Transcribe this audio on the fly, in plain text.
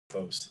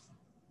Post.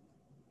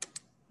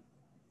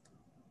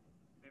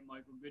 Hey,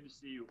 Michael, good to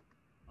see you.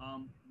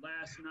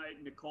 Last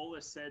night,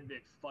 Nicola said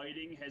that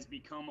fighting has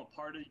become a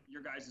part of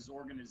your guys'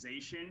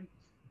 organization,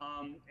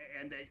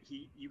 and that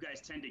you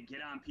guys tend to get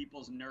on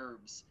people's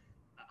nerves.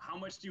 How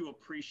much do you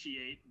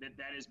appreciate that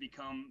has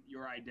become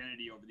your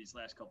identity over these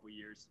last couple of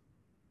years?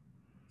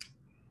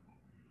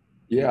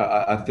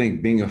 Yeah, I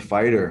think being a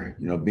fighter,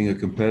 being a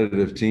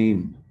competitive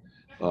team,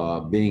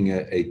 being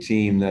a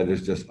team that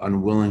is just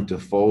unwilling to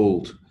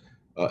fold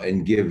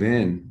and give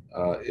in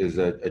is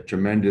a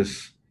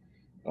tremendous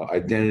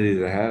identity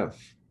to have.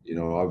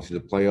 Obviously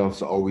the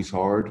playoffs are always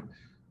hard.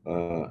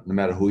 No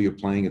matter who you're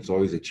playing, it's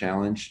always a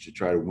challenge to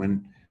try to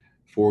win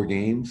 4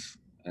 games.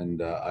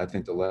 And I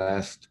think the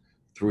last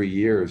 3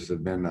 years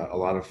have been a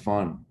lot of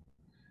fun.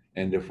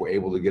 And if we're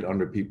able to get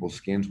under people's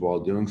skins while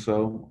doing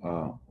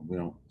so,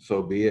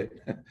 so be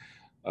it.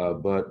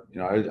 But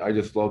I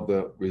just love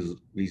the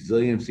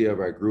resiliency of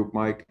our group,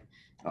 Mike.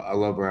 I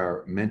love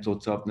our mental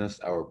toughness,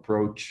 our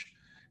approach,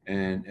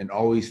 and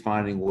always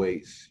finding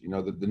ways.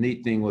 The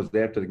neat thing was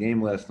after the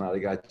game last night, I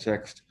got a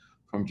text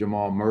from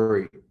Jamal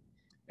Murray.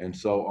 And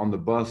so on the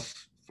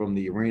bus from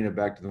the arena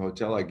back to the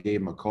hotel, I gave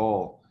him a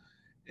call.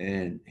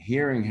 And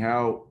hearing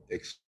how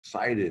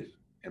excited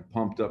and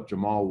pumped up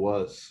Jamal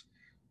was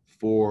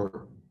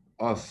for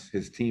us,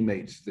 his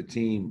teammates, the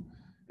team,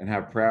 and how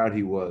proud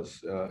he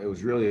was. It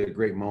was really a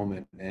great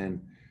moment.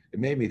 And it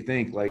made me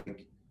think,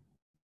 like,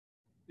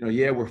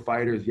 yeah, we're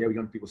fighters. Yeah, we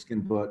got people's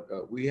skin,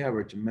 but we have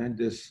a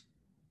tremendously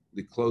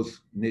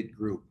close-knit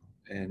group.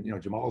 And,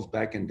 Jamal's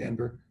back in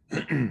Denver.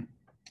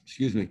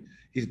 Excuse me.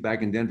 He's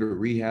back in Denver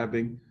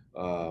rehabbing.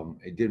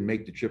 He didn't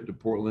make the trip to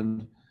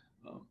Portland.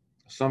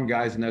 Some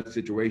guys in that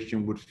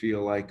situation would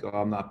feel like, oh,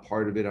 I'm not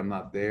part of it. I'm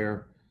not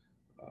there.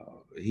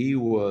 He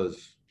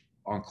was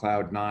on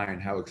cloud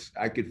nine.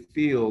 I could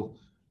feel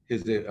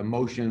his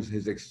emotions,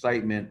 his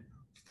excitement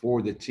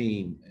for the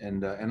team.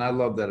 And I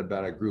love that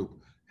about our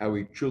group, how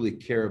we truly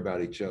care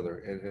about each other.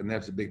 And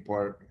that's a big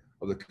part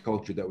of the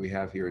culture that we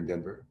have here in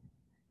Denver.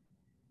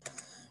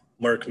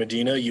 Mark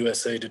Medina,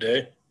 USA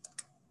Today.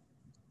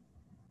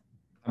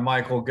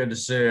 Michael, good to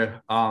see you.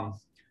 I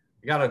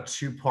got a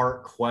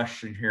 2-part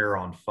question here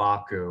on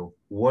Facu.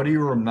 What do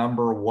you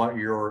remember what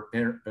your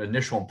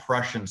initial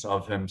impressions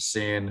of him,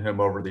 seeing him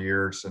over the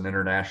years in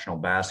international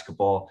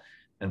basketball?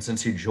 And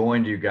since he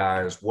joined you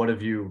guys, what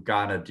have you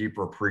gotten a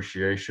deeper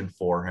appreciation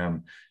for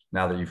him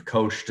now that you've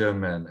coached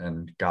him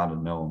and gotten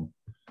to know him?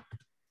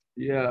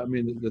 Yeah, I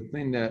mean, the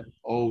thing that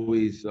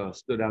always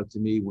stood out to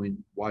me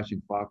when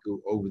watching Facu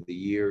over the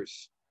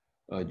years,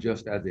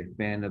 just as a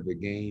fan of the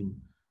game,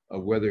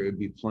 whether it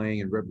be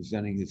playing and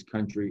representing his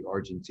country,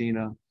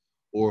 Argentina,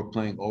 or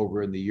playing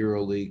over in the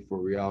EuroLeague for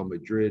Real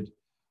Madrid.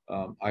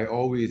 I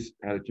always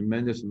had a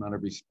tremendous amount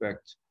of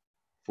respect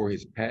for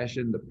his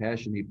passion, the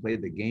passion he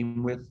played the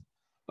game with,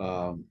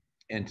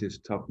 and his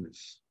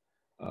toughness.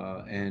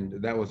 And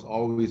that was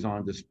always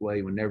on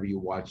display whenever you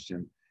watched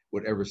him,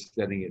 whatever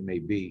setting it may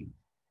be.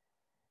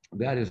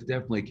 That is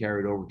definitely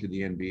carried over to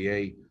the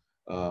NBA.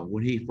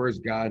 When he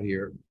first got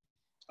here,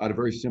 I had a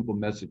very simple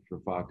message for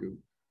Facu.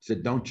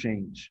 Said, don't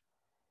change.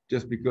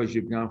 Just because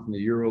you've gone from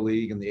the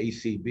EuroLeague and the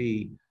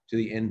ACB to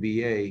the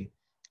NBA,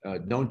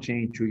 don't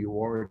change who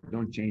you are.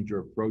 Don't change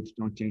your approach.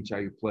 Don't change how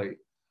you play.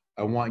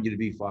 I want you to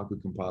be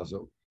Facu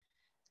Campazzo.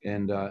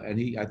 And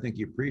I think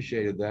he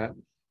appreciated that.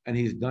 And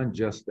he's done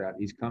just that.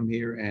 He's come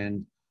here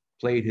and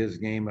played his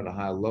game at a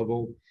high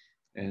level.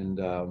 And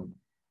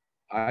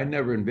I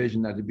never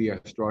envisioned that to be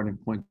our starting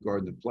point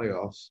guard in the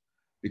playoffs,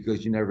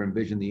 because you never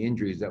envision the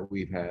injuries that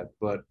we've had.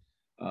 But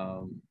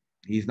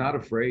he's not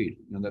afraid.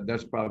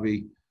 That's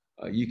probably,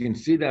 you can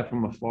see that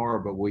from afar,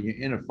 but when you're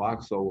in a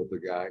foxhole with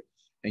the guy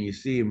and you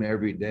see him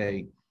every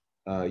day,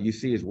 you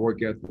see his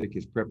work ethic,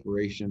 his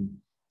preparation,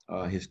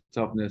 his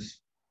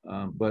toughness.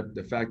 But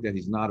the fact that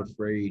he's not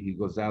afraid, he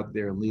goes out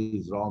there and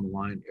leaves it all on the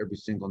line every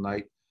single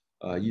night.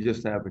 You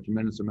just have a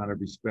tremendous amount of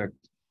respect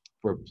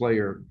for a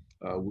player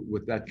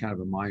with that kind of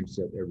a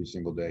mindset every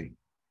single day.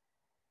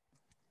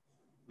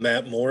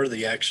 Matt Moore,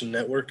 the Action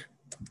Network.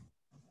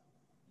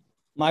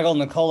 Michael,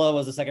 Nicola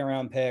was a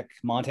 2nd-round pick.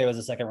 Monte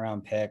was a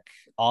 2nd-round pick.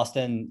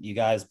 Austin, you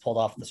guys pulled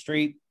off the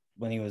street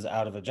when he was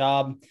out of a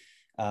job,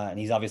 and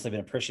he's obviously been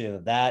appreciative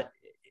of that.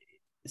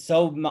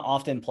 So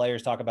often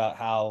players talk about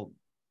how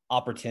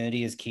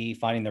opportunity is key,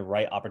 finding the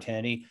right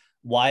opportunity.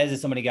 Why is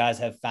it so many guys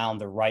have found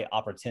the right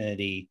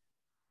opportunity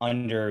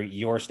under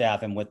your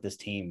staff and with this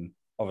team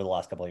over the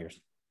last couple of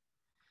years?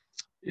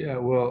 Yeah,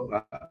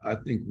 well, I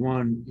think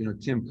one,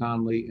 Tim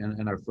Connolly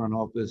and our front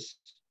office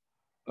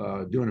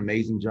do an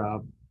amazing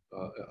job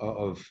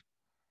of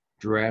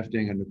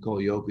drafting a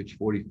Nikola Jokic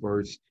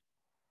 41st,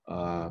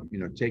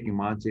 taking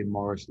Monte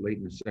Morris late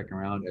in the 2nd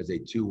round as a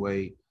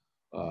 2-way,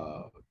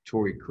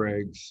 Torrey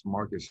Craig's,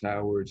 Marcus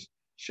Howard's,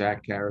 Shaq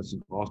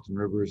Harrison, Austin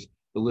Rivers,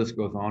 the list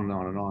goes on and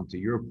on and on, to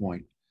your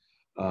point.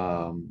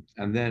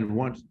 And then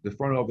once the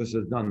front office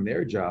has done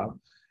their job,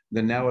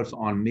 then now it's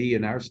on me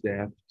and our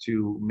staff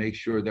to make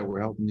sure that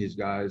we're helping these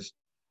guys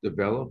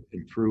develop,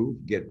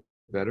 improve, get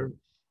better.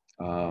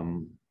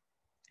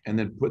 and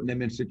then putting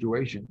them in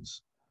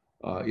situations.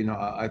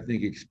 I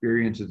think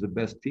experience is the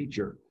best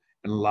teacher.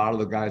 And a lot of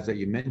the guys that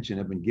you mentioned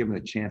have been given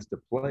a chance to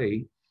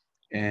play.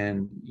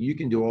 And you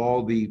can do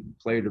all the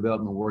player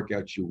development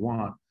workouts you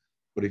want,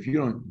 but if you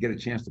don't get a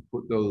chance to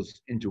put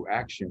those into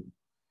action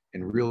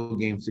in real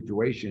game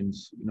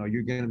situations,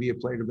 you're going to be a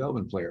player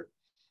development player.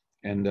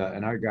 And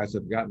our guys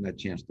have gotten that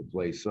chance to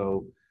play.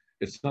 So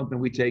it's something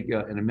we take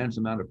an immense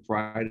amount of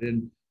pride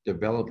in,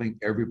 developing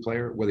every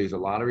player, whether he's a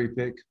lottery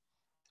pick,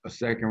 a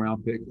second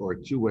round pick, or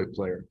a two-way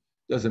player.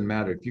 Doesn't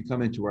matter. If you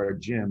come into our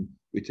gym,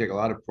 we take a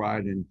lot of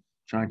pride in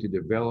trying to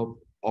develop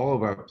all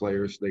of our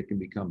players so they can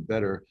become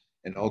better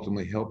and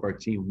ultimately help our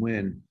team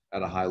win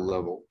at a high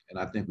level. And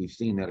I think we've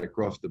seen that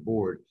across the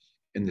board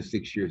in the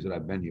 6 years that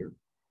I've been here.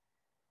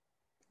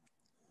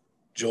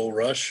 Joel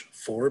Rush,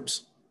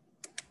 Forbes.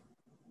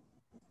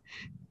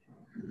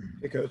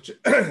 Hey, Coach.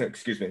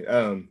 Excuse me.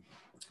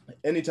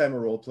 Anytime a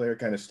role player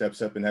kind of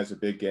steps up and has a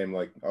big game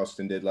like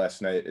Austin did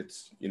last night,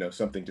 it's,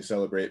 something to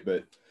celebrate.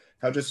 But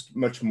how just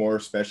much more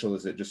special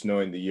is it just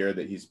knowing the year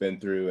that he's been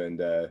through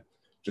and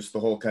just the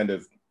whole kind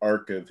of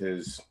arc of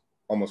his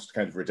almost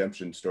kind of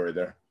redemption story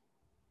there?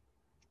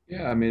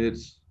 Yeah, I mean,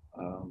 it's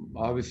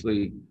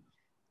obviously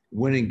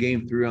winning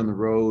game 3 on the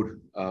road.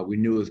 We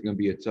knew it was going to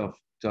be a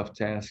tough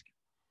task.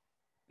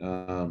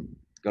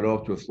 Got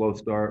off to a slow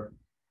start.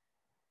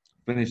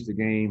 Finished the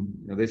game.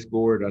 They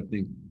scored, I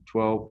think,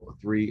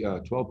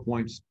 12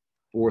 points,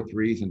 4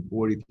 threes, and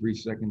 43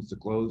 seconds to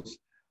close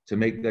to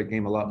make that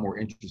game a lot more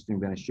interesting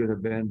than it should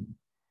have been.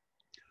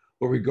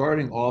 But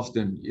regarding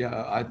Austin,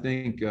 yeah, I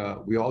think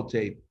we all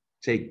take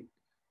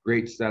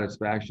great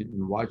satisfaction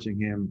in watching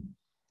him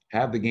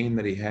have the game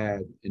that he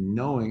had and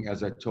knowing,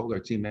 as I told our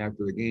team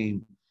after the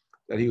game,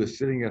 that he was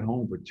sitting at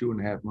home for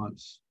 2.5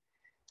 months.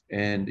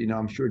 And,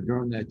 I'm sure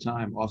during that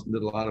time, Austin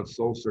did a lot of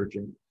soul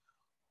searching,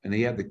 and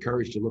he had the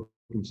courage to look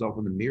himself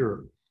in the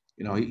mirror.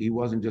 He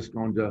wasn't just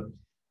going to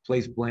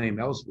place blame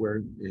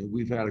elsewhere.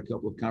 We've had a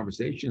couple of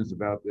conversations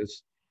about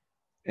this,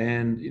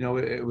 and,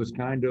 it was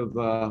kind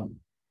of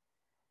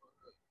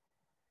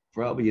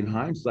probably in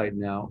hindsight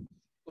now,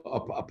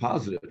 a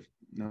positive,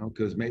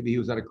 because maybe he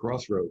was at a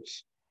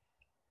crossroads,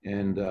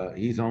 and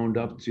he's owned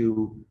up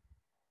to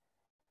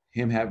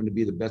him having to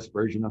be the best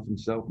version of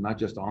himself, not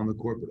just on the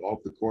court, but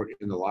off the court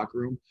in the locker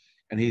room.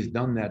 And he's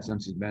done that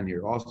since he's been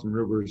here. Austin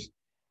Rivers,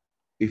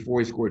 before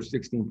he scored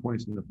 16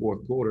 points in the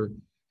fourth quarter,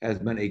 has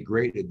been a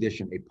great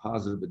addition, a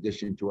positive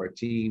addition to our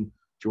team,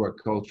 to our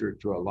culture,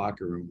 to our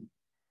locker room.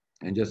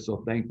 And just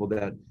so thankful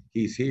that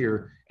he's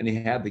here and he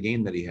had the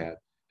game that he had.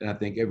 And I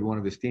think every one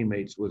of his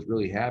teammates was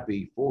really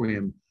happy for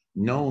him,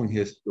 knowing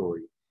his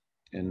story.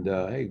 And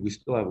hey, we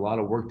still have a lot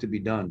of work to be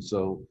done.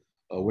 So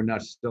we're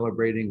not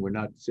celebrating. We're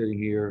not sitting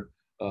here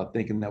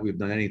thinking that we've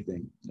done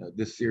anything.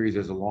 This series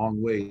is a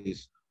long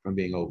ways from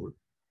being over.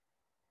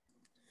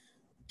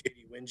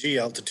 Katie Wingy,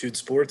 Altitude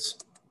Sports.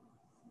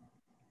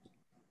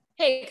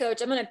 Hey,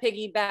 Coach, I'm going to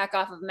piggyback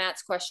off of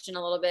Matt's question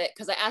a little bit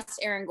because I asked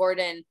Aaron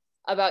Gordon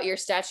about your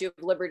Statue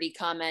of Liberty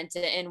comment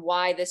and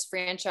why this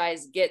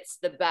franchise gets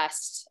the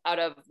best out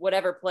of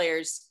whatever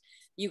players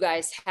you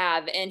guys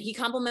have. And he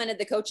complimented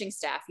the coaching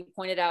staff. He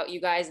pointed out you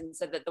guys and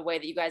said that the way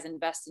that you guys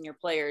invest in your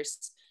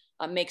players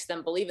makes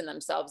them believe in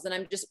themselves.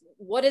 And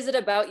what is it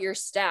about your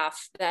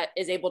staff that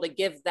is able to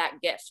give that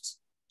gift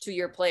to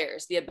your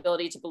players, the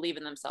ability to believe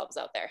in themselves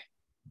out there?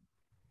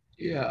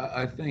 Yeah,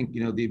 I think,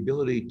 the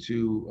ability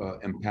to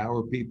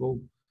empower people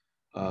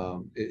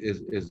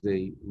is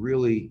a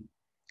really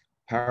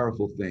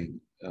powerful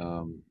thing.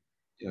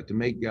 To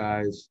make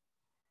guys,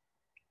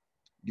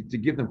 to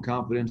give them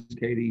confidence,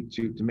 Katie,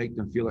 to make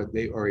them feel like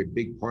they are a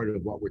big part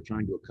of what we're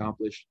trying to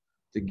accomplish,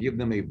 to give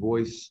them a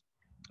voice.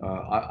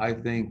 I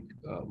think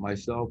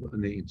myself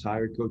and the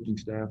entire coaching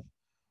staff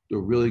do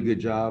a really good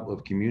job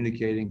of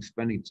communicating,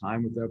 spending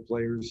time with our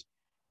players.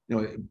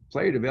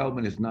 Player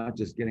development is not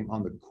just getting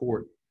on the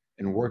court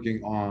and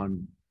working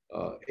on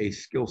a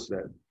skill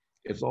set.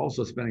 It's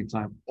also spending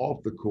time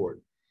off the court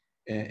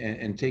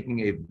and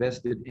taking a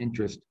vested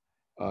interest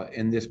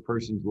in this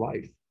person's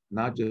life,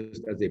 not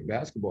just as a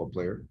basketball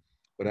player,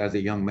 but as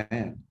a young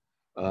man.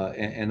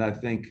 And I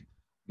think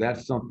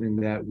that's something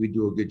that we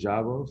do a good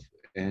job of.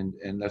 And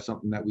that's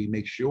something that we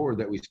make sure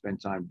that we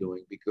spend time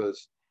doing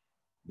because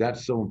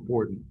that's so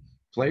important.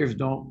 Players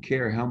don't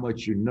care how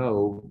much you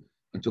know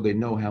until they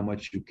know how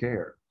much you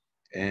care.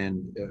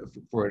 And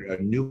for a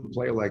new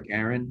player like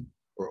Aaron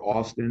or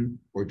Austin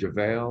or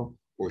JaVale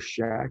or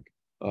Shaq,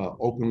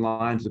 open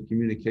lines of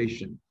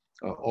communication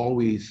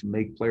always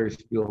make players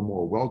feel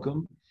more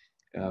welcome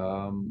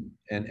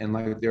and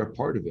like they're a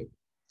part of it.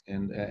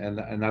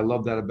 And I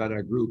love that about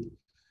our group.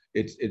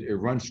 It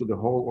runs through the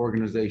whole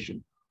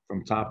organization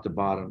from top to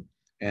bottom.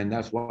 And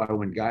that's why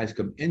when guys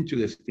come into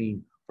this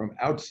team from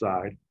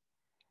outside,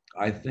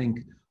 I think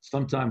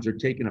sometimes they're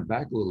taken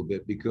aback a little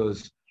bit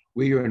because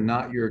we are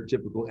not your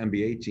typical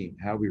NBA team.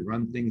 How we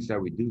run things, how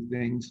we do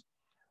things,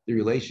 the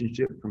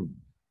relationship from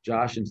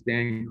Josh and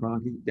Stan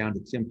Kroenke down to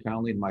Tim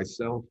Connolly and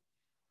myself,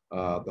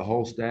 the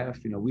whole staff.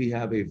 We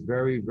have a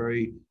very,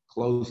 very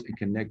close and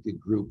connected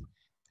group.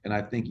 And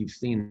I think you've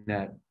seen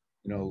that,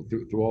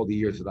 through all the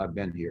years that I've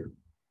been here.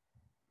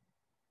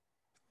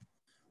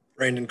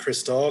 Brandon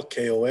Cristal,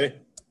 KOA.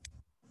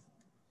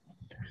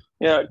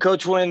 Yeah,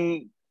 Coach,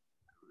 when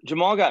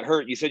Jamal got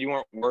hurt, you said you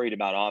weren't worried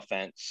about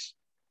offense.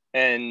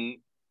 And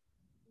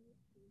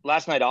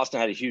last night, Austin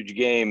had a huge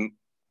game.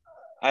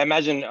 I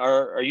imagine,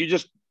 are you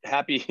just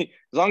happy as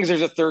long as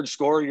there's a third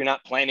scorer, you're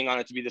not planning on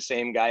it to be the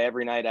same guy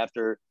every night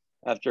after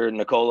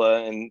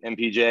Nikola and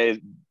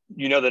PJ?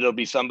 You know that it'll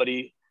be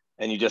somebody,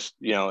 and it just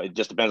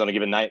depends on a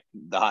given night,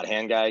 the hot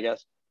hand guy, I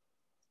guess.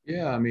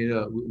 Yeah, I mean,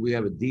 we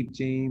have a deep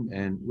team,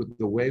 and with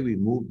the way we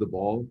move the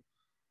ball,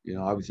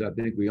 obviously I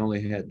think we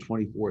only had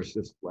 24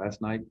 assists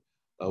last night,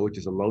 which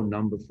is a low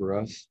number for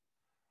us.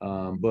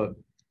 But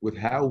with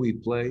how we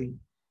play,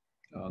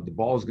 the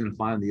ball is going to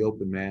find the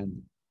open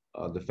man.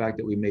 The fact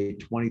that we made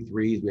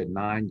 23s, we had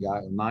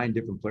 9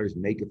 different players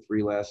make a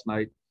 3 last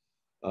night.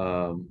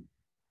 Our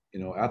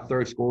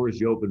third scorer is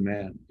the open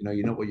man.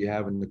 You know what you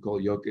have in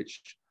Nikola Jokic.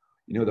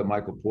 You know that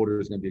Michael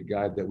Porter is going to be a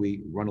guy that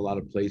we run a lot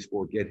of plays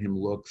for, get him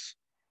looks.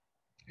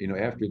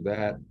 After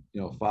that,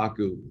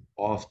 Facu,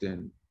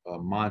 Austin,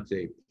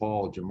 Monte,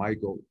 Paul,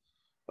 Jermichael,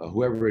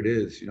 whoever it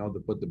is,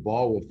 but the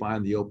ball will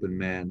find the open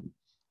man.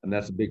 And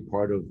that's a big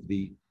part of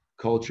the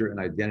culture and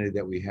identity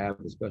that we have,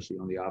 especially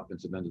on the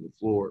offensive end of the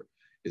floor,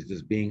 is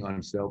just being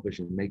unselfish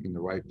and making the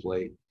right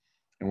play.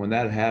 And when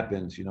that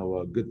happens,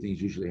 good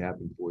things usually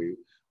happen for you.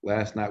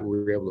 Last night, we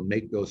were able to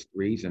make those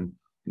 3s, and,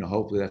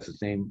 hopefully that's the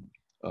same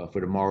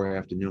for tomorrow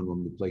afternoon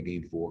when we play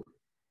game 4.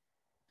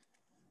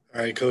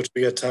 All right, Coach,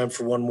 we got time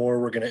for one more.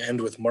 We're going to end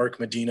with Mark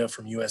Medina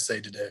from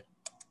USA Today.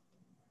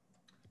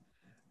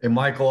 Hey,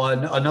 Michael,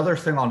 another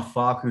thing on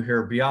Facu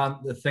here,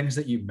 beyond the things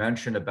that you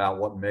mentioned about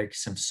what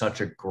makes him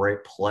such a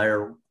great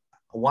player,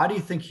 why do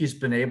you think he's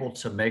been able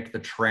to make the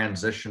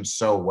transition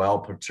so well,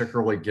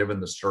 particularly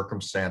given the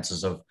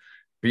circumstances of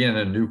being in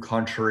a new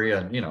country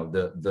and,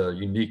 the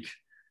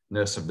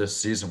uniqueness of this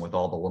season with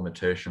all the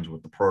limitations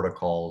with the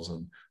protocols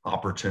and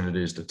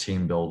opportunities to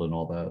team build and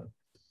all that?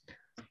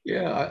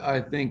 Yeah,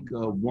 I think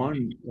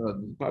probably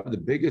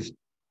the biggest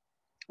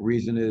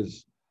reason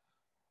is,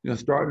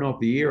 starting off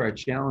the year, I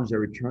challenged our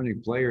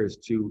returning players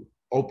to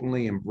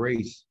openly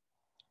embrace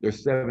their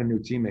 7 new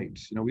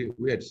teammates.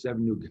 We had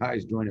 7 new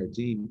guys join our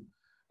team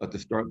at the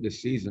start of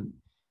this season.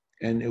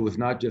 And it was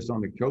not just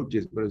on the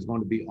coaches, but it was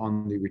going to be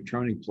on the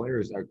returning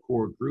players, our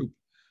core group,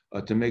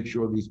 to make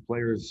sure these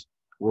players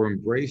were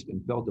embraced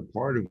and felt a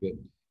part of it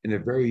in a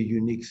very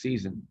unique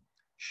season.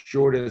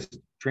 Shortest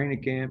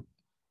training camp,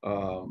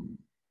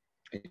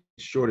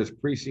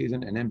 shortest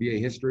preseason in NBA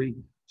history.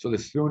 So the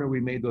sooner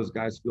we made those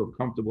guys feel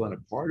comfortable and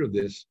a part of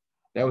this,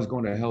 that was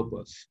going to help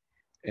us.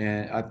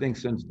 And I think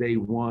since day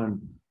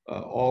one,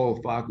 all of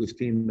Facu's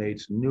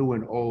teammates, new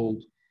and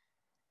old,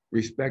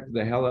 respected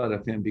the hell out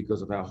of him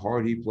because of how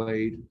hard he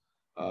played.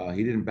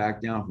 He didn't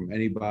back down from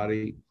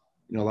anybody.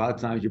 A lot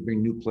of times you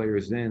bring new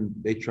players in,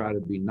 they try to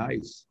be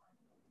nice.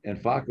 And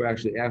Facu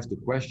actually asked a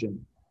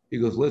question. He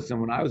goes,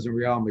 listen, when I was in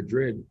Real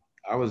Madrid,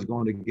 I was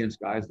going against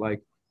guys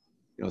like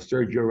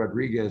Sergio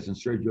Rodriguez and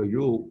Sergio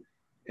Yul,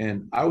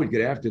 and I would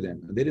get after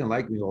them. And they didn't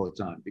like me all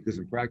the time because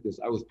in practice,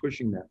 I was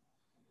pushing them.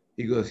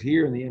 He goes,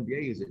 here in the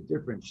NBA, is it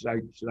different?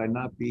 Should I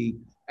not be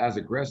as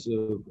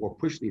aggressive or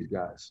push these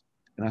guys?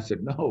 And I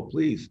said, no,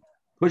 please,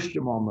 push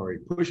Jamal Murray,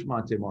 push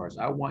Monte Morris.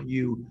 I want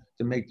you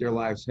to make their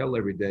lives hell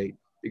every day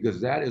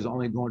because that is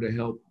only going to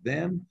help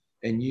them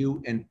and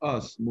you and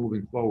us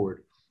moving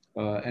forward.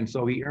 And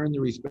so he earned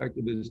the respect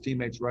of his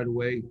teammates right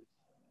away.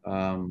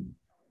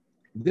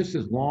 This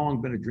has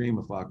long been a dream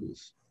of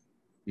Facu's.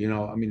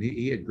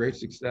 He had great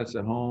success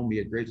at home. He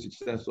had great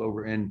success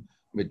over in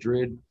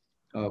Madrid,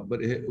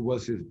 but it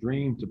was his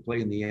dream to play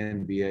in the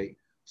NBA.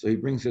 So he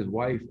brings his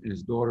wife and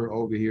his daughter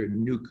over here,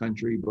 new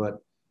country, but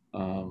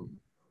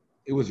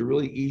it was a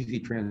really easy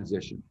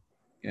transition.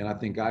 And I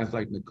think guys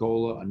like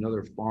Nikola,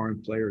 another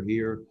foreign player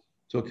here,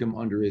 took him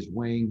under his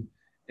wing.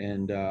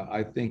 And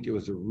I think it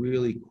was a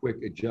really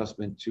quick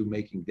adjustment to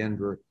making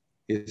Denver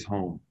his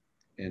home.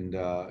 And,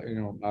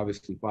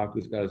 obviously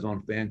Facu's got his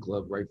own fan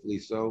club, rightfully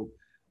so.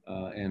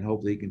 And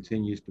hopefully he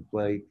continues to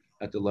play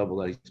at the level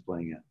that he's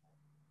playing at.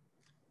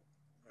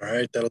 All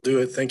right, that'll do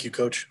it. Thank you,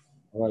 Coach.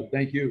 All right,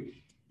 thank you.